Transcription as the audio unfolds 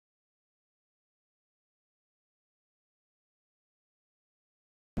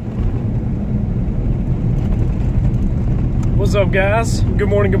What's up, guys? Good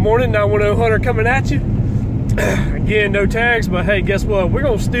morning, 910 Hunter coming at you. Again, no tags, but hey, guess what? We're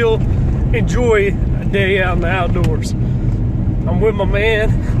gonna still enjoy a day out in the outdoors. I'm with my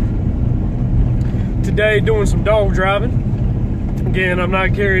man today doing some dog driving. Again, I'm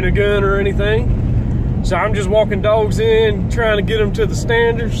not carrying a gun or anything, so I'm just walking dogs in, trying to get them to the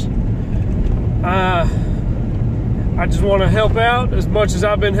standards. I just want to help out as much as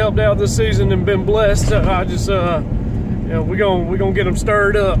I've been helped out this season and been blessed. So I just, we're gonna get them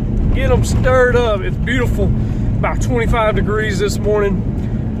stirred up. Get them stirred up. It's beautiful. About 25 degrees this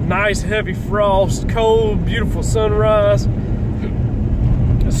morning. Nice heavy frost, cold, beautiful sunrise.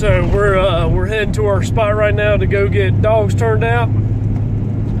 So we're heading to our spot right now to go get dogs turned out.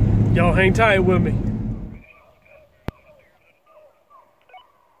 Y'all hang tight with me.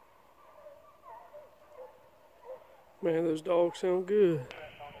 Man, those dogs sound good.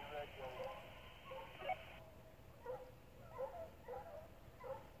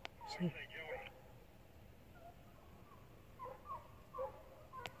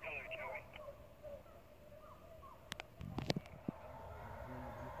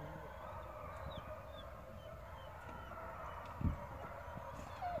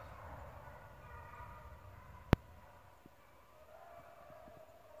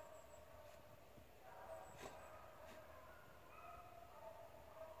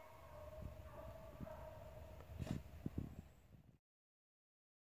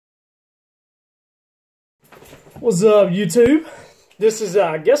 What's up, YouTube? This is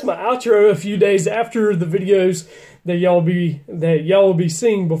I guess my outro a few days after the videos that y'all will be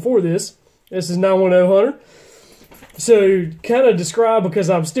seeing before this. This is 910 Hunter. So kind of describe, because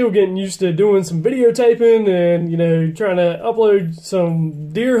I'm still getting used to doing some videotaping and, you know, trying to upload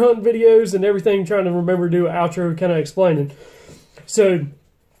some deer hunt videos and everything, trying to remember to do an outro kind of explaining. So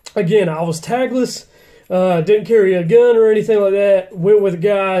again, I was tagless. Didn't carry a gun or anything like that. Went with a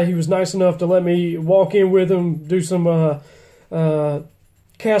guy. He was nice enough to let me walk in with him, do some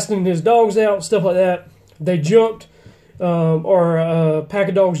casting his dogs out, stuff like that. They jumped, or a pack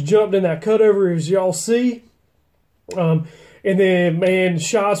of dogs jumped in that cutover, as y'all see. And then, man,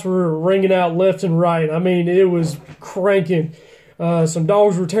 shots were ringing out left and right. I mean, it was cranking. Some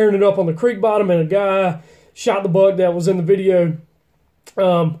dogs were tearing it up on the creek bottom, and a guy shot the buck that was in the video.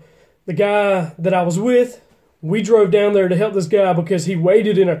 The guy that I was with, we drove down there to help this guy because he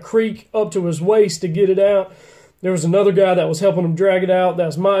waded in a creek up to his waist to get it out. There was another guy that was helping him drag it out.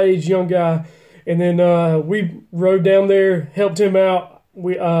 That's my age, young guy. And then we rode down there, helped him out.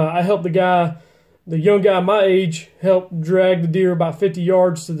 I helped the young guy my age, help drag the deer about 50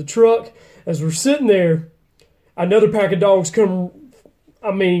 yards to the truck. As we're sitting there, another pack of dogs come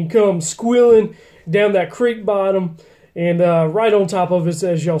squealing down that creek bottom. And right on top of us,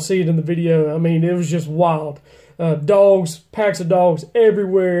 as y'all see it in the video, I mean, it was just wild. Dogs, packs of dogs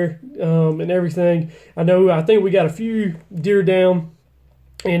everywhere, and everything. I think we got a few deer down,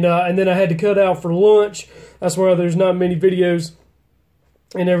 and then I had to cut out for lunch. That's why there's not many videos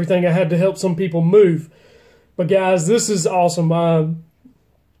and everything. I had to help some people move. But guys, this is awesome.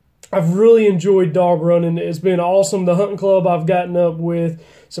 I've really enjoyed dog running. It's been awesome. The hunting club I've gotten up with,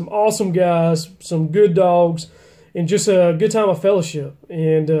 some awesome guys, some good dogs, and just a good time of fellowship.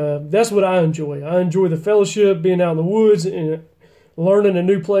 And that's what I enjoy. I enjoy the fellowship, being out in the woods and learning a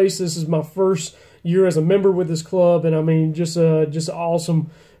new place. This is my first year as a member with this club, and I mean, just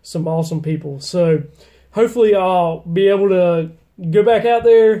awesome, some awesome people. So hopefully I'll be able to go back out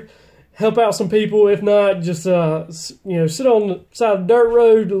there, help out some people. If not, just sit on the side of the dirt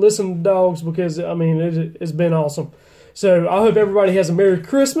road to listen to dogs, because I mean, it's been awesome. So I hope everybody has a Merry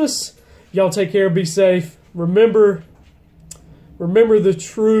Christmas. Y'all take care, be safe. Remember the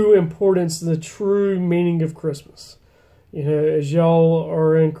true importance, the true meaning of Christmas. You know, as y'all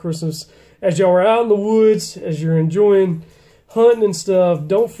are in Christmas, as y'all are out in the woods, as you're enjoying hunting and stuff,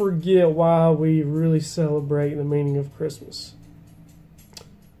 don't forget why we really celebrate the meaning of Christmas.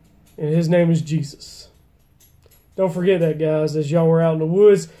 And his name is Jesus. Don't forget that, guys, as y'all were out in the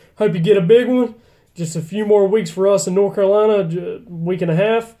woods. Hope you get a big one. Just a few more weeks for us in North Carolina, a week and a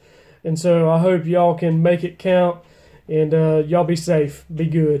half. And so I hope y'all can make it count, and y'all be safe. Be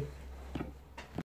good.